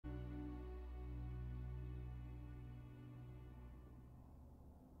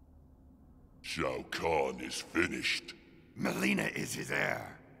Shao Kahn is finished. Melina is his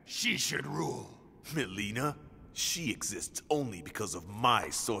heir. She should rule. Melina? She exists only because of my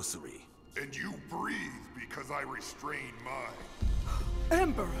sorcery. And you breathe because I restrain mine.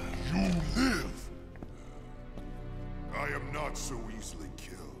 Emperor! You live! I am not so easily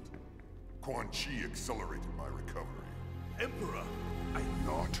killed. Quan Chi accelerated my recovery. Emperor,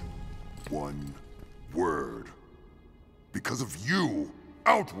 Not one word. Because of you,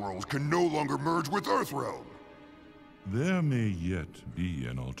 Outworlds can no longer merge with Earthrealm. There may yet be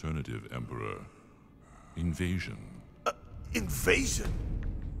an alternative, Emperor. Invasion. Invasion?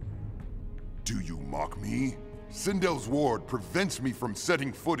 Do you mock me? Sindel's ward prevents me from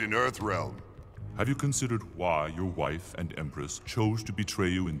setting foot in Earthrealm. Have you considered why your wife and Empress chose to betray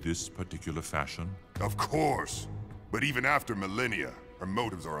you in this particular fashion? Of course. But even after millennia, her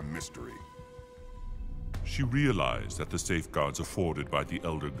motives are a mystery. She realized that the safeguards afforded by the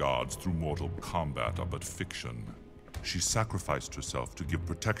Elder Gods through mortal combat are but fiction. She sacrificed herself to give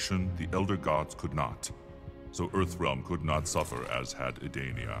protection the Elder Gods could not, so Earthrealm could not suffer as had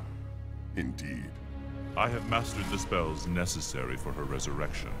Edenia. Indeed. I have mastered the spells necessary for her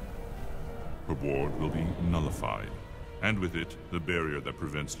resurrection. Her ward will be nullified, and with it, the barrier that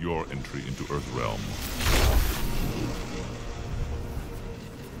prevents your entry into Earthrealm.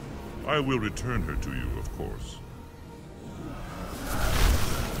 I will return her to you, of course.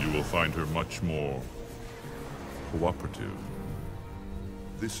 You will find her much more cooperative.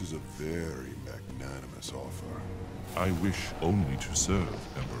 This is a very magnanimous offer. I wish only to serve,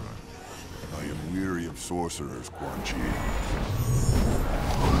 Emperor. I am weary of sorcerers, Quan Chi.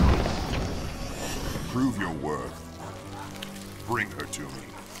 Prove your worth. Bring her to me.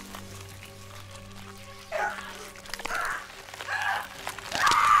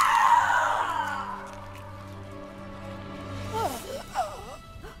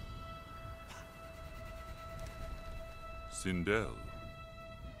 Sindel.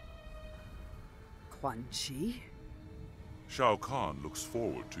 Quan Chi? Shao Kahn looks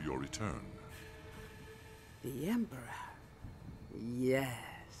forward to your return. The Emperor? Yes.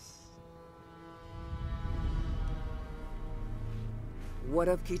 What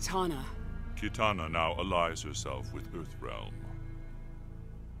of Kitana? Kitana now allies herself with Earthrealm.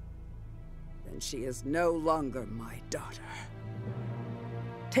 Then she is no longer my daughter.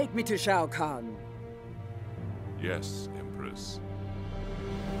 Take me to Shao Kahn. Yes, Empress.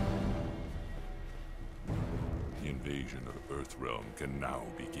 The invasion of Earthrealm can now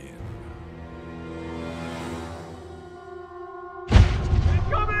begin.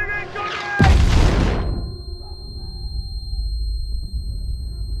 Incoming!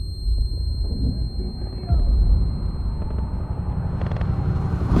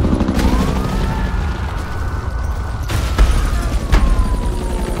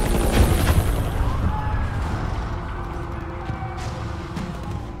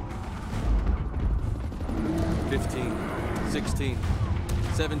 15, 16,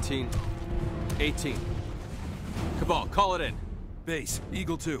 17, 18. Cabal, call it in. Base,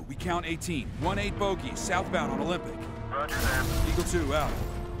 Eagle 2, we count 18. 1-8 bogey, southbound on Olympic. Roger that. Eagle 2, out.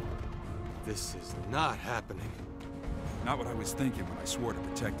 This is not happening. Not what I was thinking when I swore to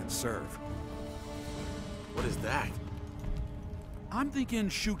protect and serve. What is that? I'm thinking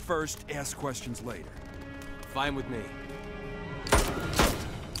shoot first, ask questions later. Fine with me.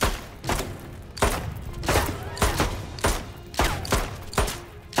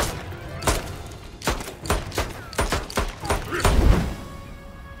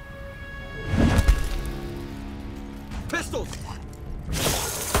 Pistols!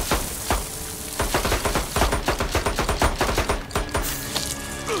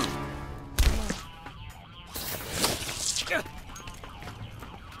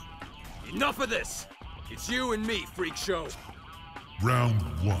 Enough of this! It's you and me, freak show! Round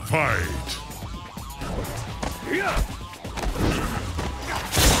 1. Fight!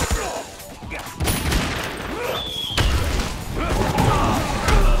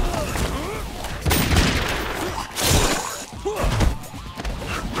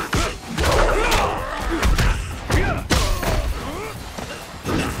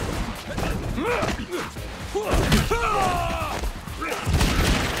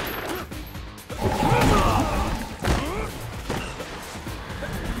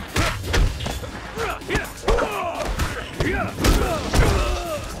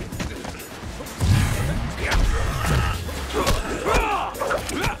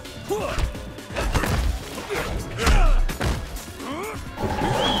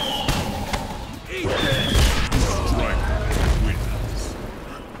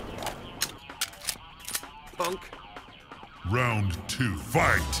 Punk. Round 2.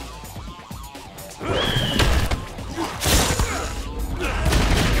 Fight!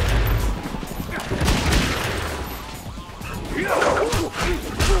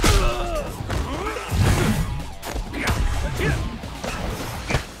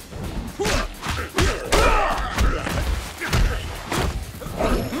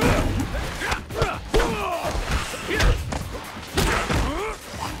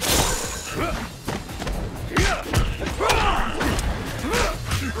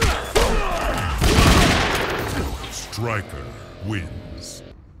 Stryker wins.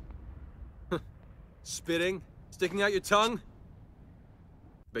 Spitting? Sticking out your tongue?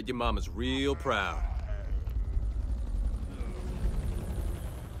 Bet your mama's real proud.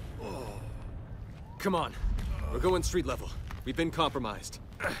 Come on. We're going street level. We've been compromised.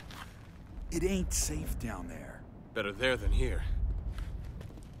 It ain't safe down there. Better there than here.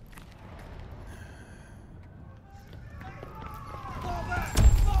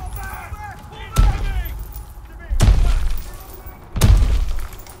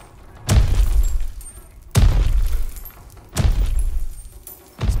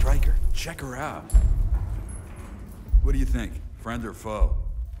 Stryker, check her out. What do you think? Friend or foe?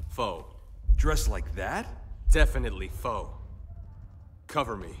 Foe. Dressed like that? Definitely foe.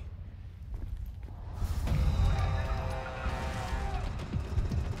 Cover me.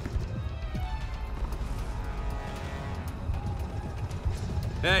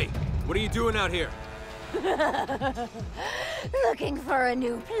 Hey, what are you doing out here? Looking for a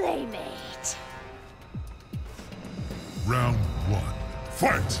new playmate. Round 1.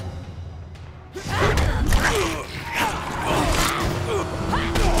 Fight!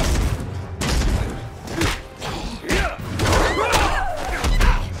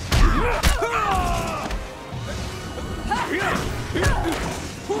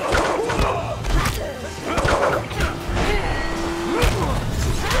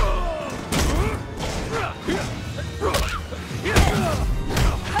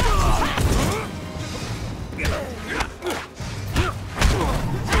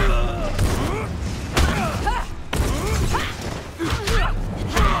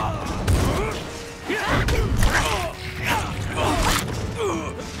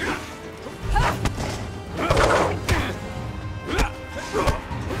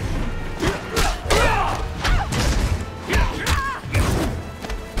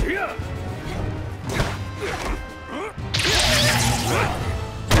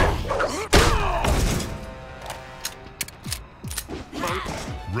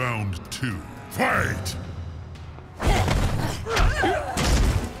 Round 2. Fight!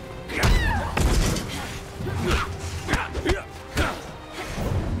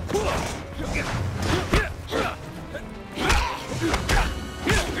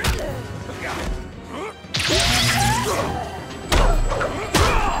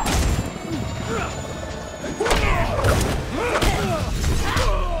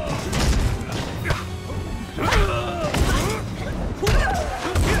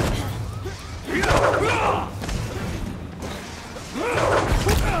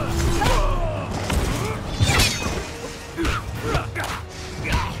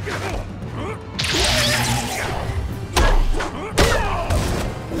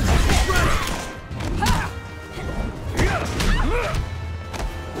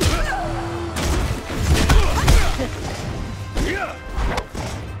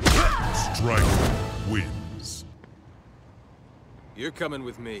 Stryker wins. You're coming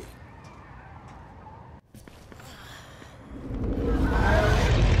with me.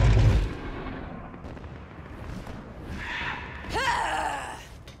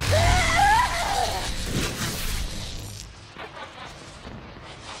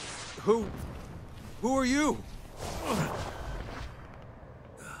 Who are you?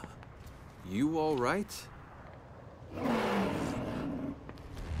 You all right?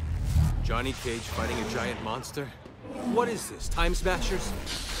 Johnny Cage fighting a giant monster? What is this, Time Smashers?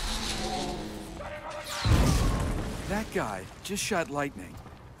 That guy just shot lightning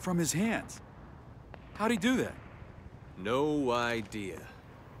from his hands. How'd he do that? No idea.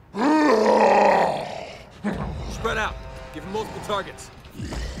 Spread out. Give him multiple targets.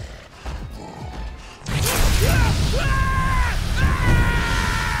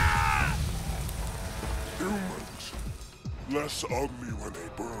 Humans, less ugly when they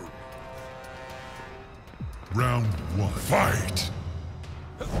burn. Round 1. Fight!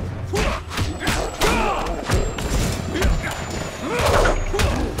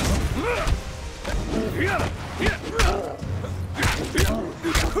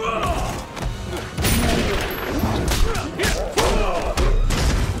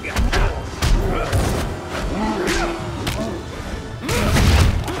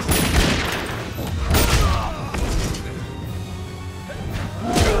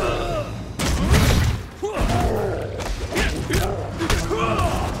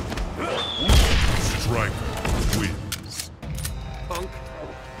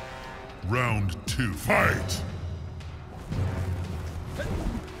 2, fight!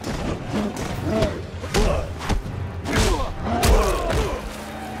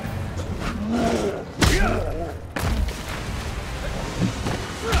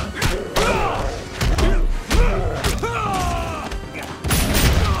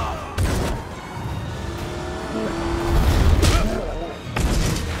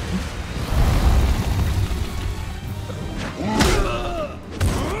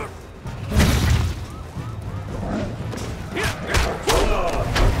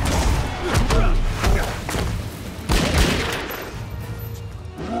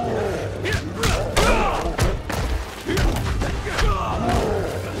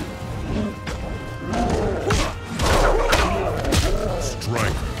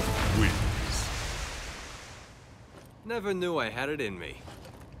 Stryker wins. Never knew I had it in me.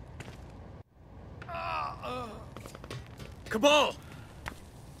 Cabal!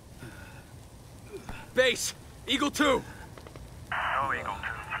 Base! Eagle 2! No Eagle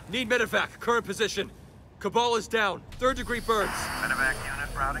 2. Need medevac. Current position. Cabal is down. 3rd degree burns. Medevac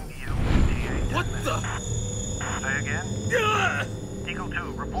unit routing to you. DA What the? Say again? Ah! Eagle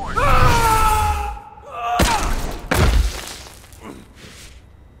 2, report.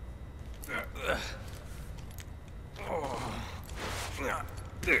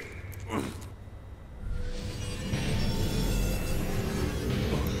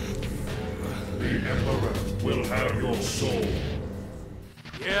 The Emperor will have your soul.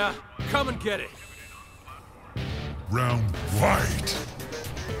 Yeah, come and get it. Round fight!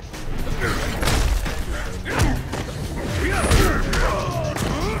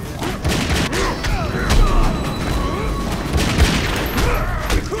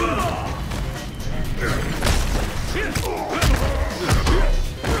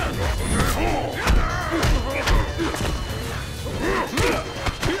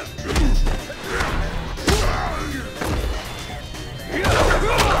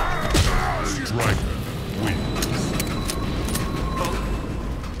 Stryker wins.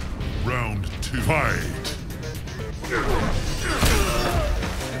 Round 2, fight!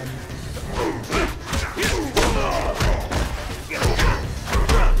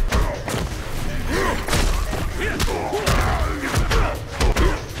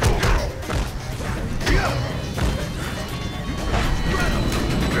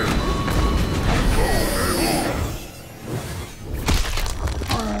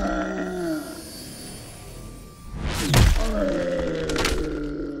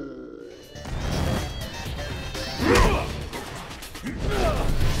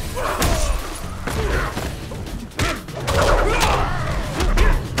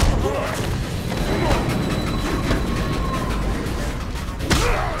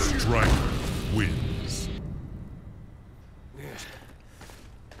 Stryker wins.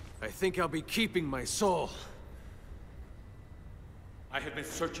 I think I'll be keeping my soul. I have been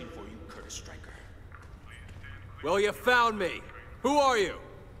searching for you, Curtis Stryker. Well, you found me. Who are you?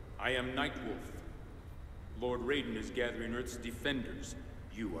 I am Nightwolf. Lord Raiden is gathering Earth's defenders.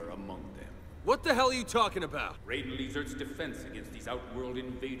 You are among them. What the hell are you talking about? Raiden leads Earth's defense against these outworld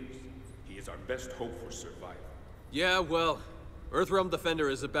invaders. He is our best hope for survival. Yeah, well, Earthrealm Defender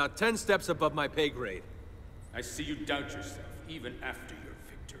is about 10 steps above my pay grade. I see you doubt yourself, even after your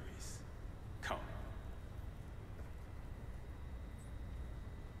victories. Come.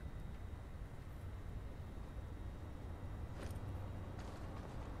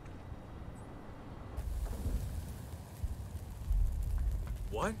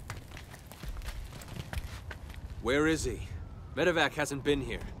 What? Where is he? Medevac hasn't been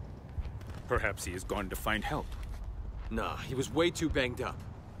here. Perhaps he has gone to find help. Nah, he was way too banged up.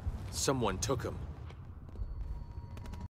 Someone took him.